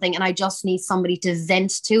failed at something and I just need somebody to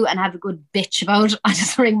vent to and have a good bitch about, I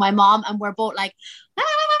just ring my mom, and we're both like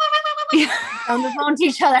on the phone to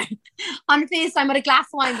each other on FaceTime with a glass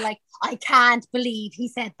of wine, like, I can't believe he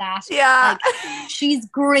said that. Yeah. Like, she's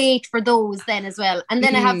great for those then as well. And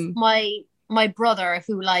then I have my brother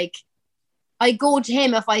who, like, I go to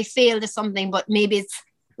him if I failed at something, but maybe it's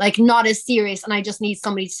like not as serious, and I just need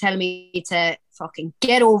somebody to tell me to fucking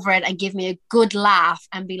get over it and give me a good laugh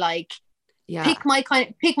and be like,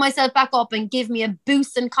 pick myself back up and give me a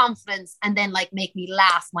boost in confidence, and then like make me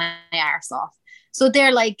laugh my arse off. So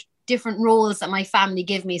they're like different roles that my family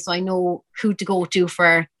give me, so I know who to go to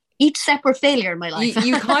for each separate failure in my life.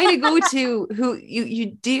 You kind of go to who you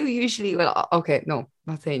do usually. Well, okay, no, I'm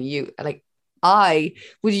not saying you. Like I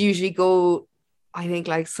would usually go, I think,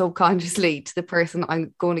 like subconsciously to the person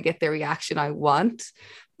I'm going to get the reaction I want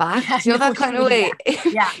back. Yeah, you know, that kind of way.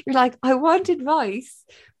 Yeah. You're like, I want advice,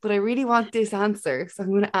 but I really want this answer. So I'm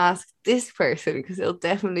going to ask this person because they'll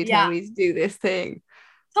definitely tell me to do this thing.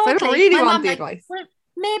 Totally. So I don't really want the advice. Well,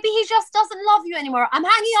 maybe he just doesn't love you anymore. I'm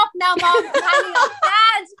hanging up now, Mom. I'm hanging up.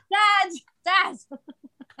 Dad.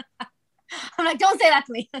 I'm like, don't say that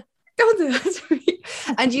to me. Don't do that to me.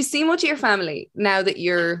 And you see much of your family now that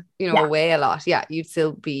you're, away a lot. Yeah, you'd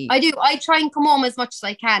still be. I do. I try and come home as much as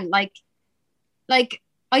I can. Like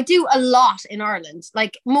I do a lot in Ireland.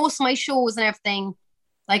 Like most of my shows and everything,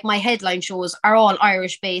 like my headline shows are all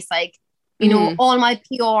Irish based. Like, all my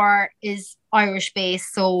PR is Irish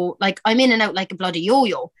based. So like I'm in and out like a bloody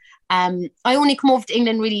yo-yo. I only come over to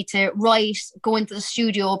England really to write, go into the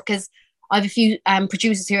studio, because I have a few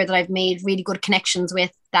producers here that I've made really good connections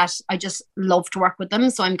with that I just love to work with them.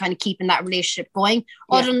 So I'm kind of keeping that relationship going.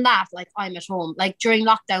 Yeah. Other than that, like I'm at home. Like during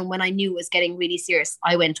lockdown, when I knew it was getting really serious,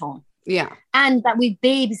 I went home. Yeah. And that we've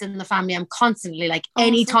babies in the family, I'm constantly like,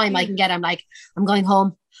 anytime I can get, I'm like, I'm going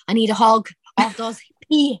home. I need a hug of those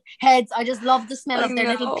pea heads. I just love the smell of their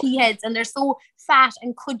little pea heads. And they're so fat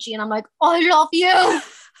and cudgy. And I'm like, I love you.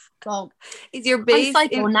 So Is your I'm base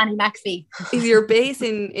psycho in, Nanny McPhee. is your base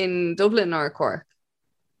in Dublin or Cork?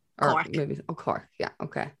 Or Cork. maybe Cork. Yeah,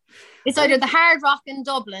 okay. It's either the Hard Rock in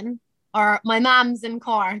Dublin or my mom's in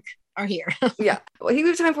Cork or here. Yeah. Well, I think we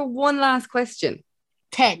have time for one last question.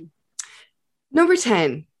 10. Number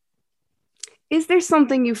 10. Is there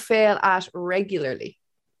something you fail at regularly?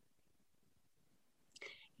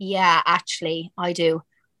 Yeah, actually, I do.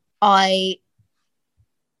 I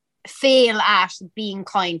fail at being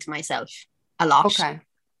kind to myself a lot. Okay.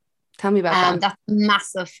 Tell me about that. That's a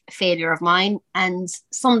massive failure of mine and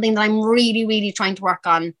something that I'm really, really trying to work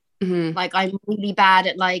on. Mm-hmm. Like I'm really bad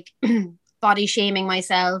at like body shaming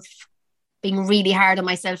myself, being really hard on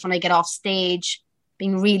myself when I get off stage,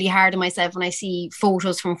 being really hard on myself when I see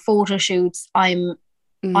photos from photo shoots. I'm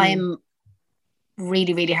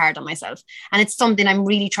really, really hard on myself. And it's something I'm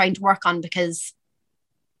really trying to work on because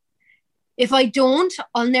if I don't,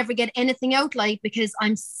 I'll never get anything out like because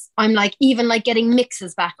I'm like, even like getting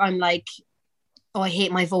mixes back, I'm like, oh, I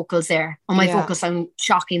hate my vocals there. Oh, my vocals sound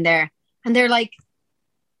shocking there. And they're like,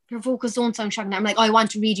 your vocals don't sound shocking. I'm like, oh, I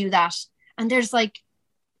want to redo that. And there's like,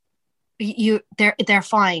 they're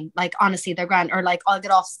fine. Like, honestly, they're grand. Or like, I'll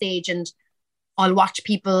get off stage and I'll watch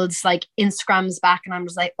people's like Instagrams back and I'm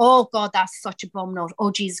just like, oh God, that's such a bum note.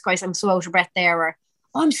 Oh, Jesus Christ, I'm so out of breath there. Or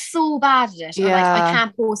oh, I'm so bad at it. Or like, I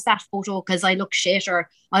can't post that photo because I look shit or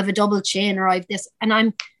I have a double chin or I have this. And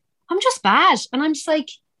I'm just bad. And I'm just like,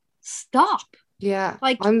 stop. Yeah,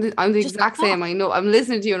 like I'm the exact same. I know. I'm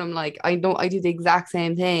listening to you and I'm like, I know I do the exact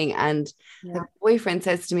same thing. And my boyfriend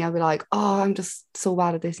says to me, I'll be like, oh, I'm just so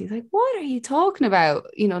bad at this. He's like, what are you talking about?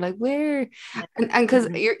 You know, like where? And because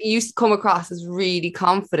you come across as really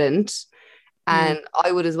confident, and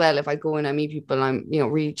I would as well if I go and I meet people. I'm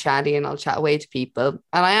really chatty and I'll chat away to people,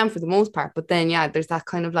 and I am for the most part. But then there's that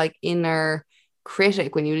kind of like inner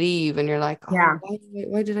critic when you leave, and you're like, oh,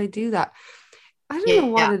 why did I do that? I don't know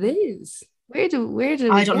what it is. Where do we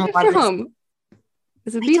get it from?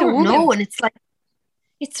 Is it being a woman? I don't know, and it's like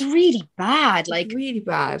it's really bad. Like it's really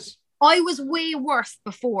bad. I was way worse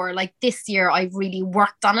before. Like this year, I've really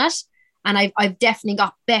worked on it, and I've definitely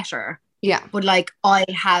got better. Yeah, but like I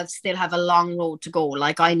still have a long road to go.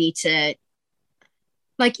 Like I need to,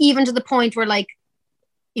 like even to the point where like,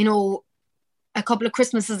 a couple of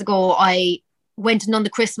Christmases ago, I went and done the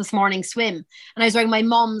Christmas morning swim, and I was wearing my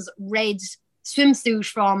mom's red swimsuit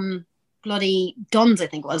from bloody Duns, I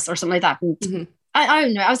think it was, or something like that. I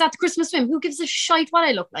don't know. I was at the Christmas swim. Who gives a shite what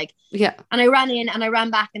I look like? Yeah. And I ran in and I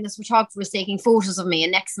ran back, and this photographer was taking photos of me.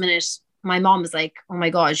 And next minute, my mom was like, "Oh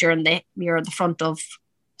my God, you're at the front of,"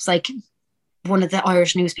 it's like one of the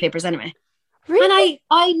Irish newspapers anyway. Really?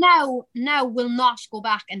 And I now will not go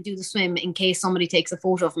back and do the swim in case somebody takes a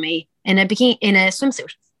photo of me in a bikini, in a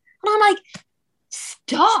swimsuit. And I'm like,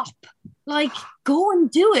 stop! Like, go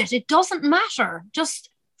and do it. It doesn't matter. Just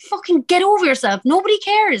fucking get over yourself. Nobody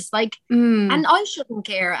cares. Like, and I shouldn't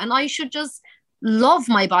care. And I should just love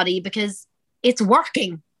my body because it's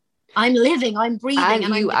working. I'm living. I'm breathing.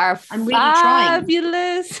 And you I'm really trying.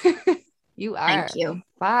 Fabulous. You are. Thank you.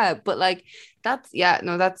 Fab. But like,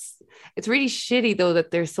 it's really shitty though that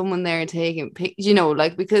there's someone there taking pictures,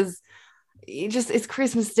 like, because it's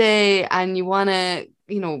Christmas Day and you want to,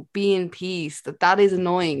 be in peace. That is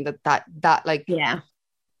annoying. That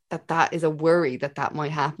is a worry that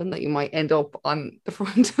might happen, that you might end up on the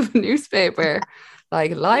front of a newspaper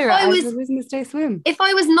like Lyra at a Christmas Day swim. If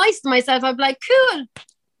I was nice to myself, I'd be like, cool,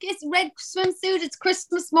 it's red swimsuit, it's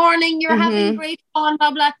Christmas morning, you're having great fun,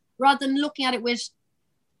 blah blah, rather than looking at it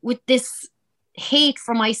with this hate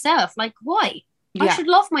for myself. Like, why? I should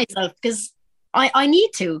love myself because I need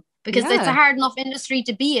to, because it's a hard enough industry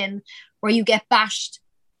to be in where you get bashed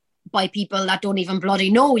by people that don't even bloody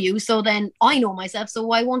know you. So then I know myself, so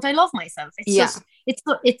why won't I love myself?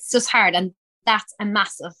 It's just hard, and that's a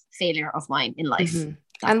massive failure of mine in life.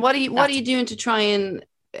 And what are you doing to try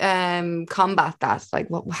and combat that? Like,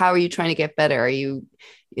 how are you trying to get better?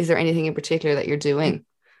 Is there anything in particular that you're doing?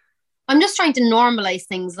 I'm just trying to normalize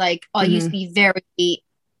things. Like I used to be very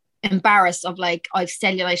embarrassed of like I've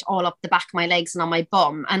cellulite all up the back of my legs and on my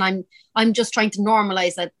bum, and I'm just trying to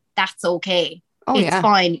normalize that that's okay. It's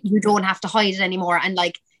fine. You don't have to hide it anymore. And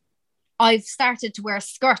like, I've started to wear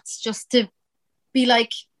skirts just to be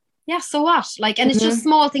like, yeah, so what? Like, and it's just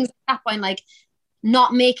small things like that. I'm like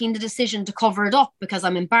not making the decision to cover it up because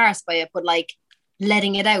I'm embarrassed by it, but like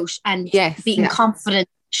letting it out and being confident,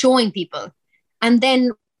 showing people. And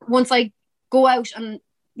then once I go out and,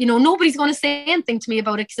 nobody's going to say anything to me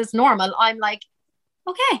about it because it's normal, I'm like,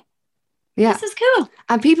 okay. Yeah, this is cool.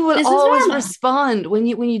 And people will always respond when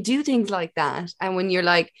you do things like that, and when you're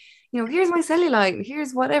like, you know, here's my cellulite,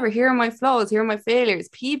 here's whatever, here are my flaws, here are my failures.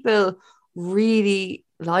 People really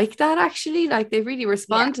like that, actually. Like, they really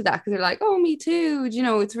respond to that, because they're like, oh, me too. You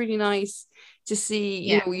know, it's really nice to see,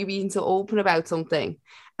 you know, you being so open about something.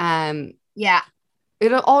 It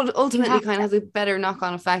ultimately kind of has a better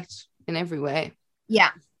knock-on effect in every way.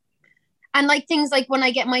 Yeah. And like things like when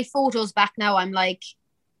I get my photos back now, I'm like,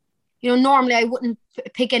 you know, normally I wouldn't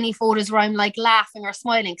pick any photos where I'm like laughing or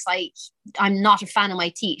smiling, because I'm not a fan of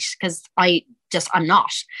my teeth, because I'm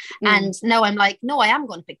not. And now I'm like, no, I am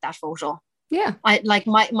going to pick that photo. Yeah. I like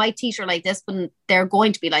my teeth are like this, but they're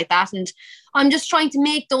going to be like that. And I'm just trying to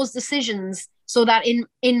make those decisions so that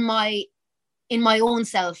in my own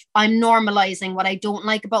self, I'm normalizing what I don't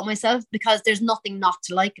like about myself, because there's nothing not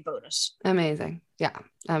to like about it. Amazing. Yeah.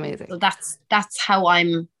 Amazing. So that's how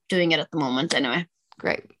I'm doing it at the moment anyway.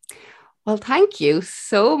 Great. Well, thank you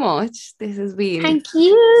so much. This has been thank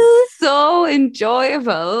you so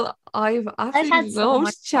enjoyable. I've absolutely so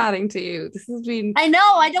loved chatting to you. This has been... I know,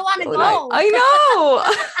 I don't want to go. I know.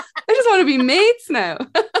 I just want to be mates now.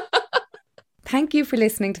 Thank you for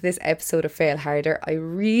listening to this episode of Fail Harder. I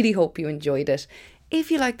really hope you enjoyed it.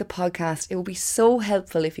 If you like the podcast, it would be so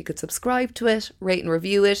helpful if you could subscribe to it, rate and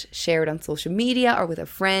review it, share it on social media or with a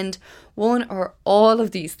friend. One or all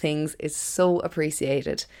of these things is so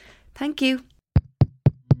appreciated. Thank you.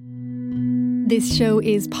 This show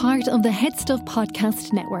is part of the Head Stuff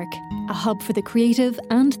Podcast Network, a hub for the creative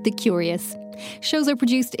and the curious. Shows are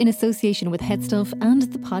produced in association with Head Stuff and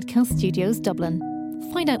the Podcast Studios Dublin.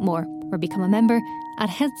 Find out more or become a member at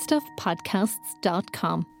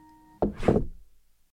headstuffpodcasts.com.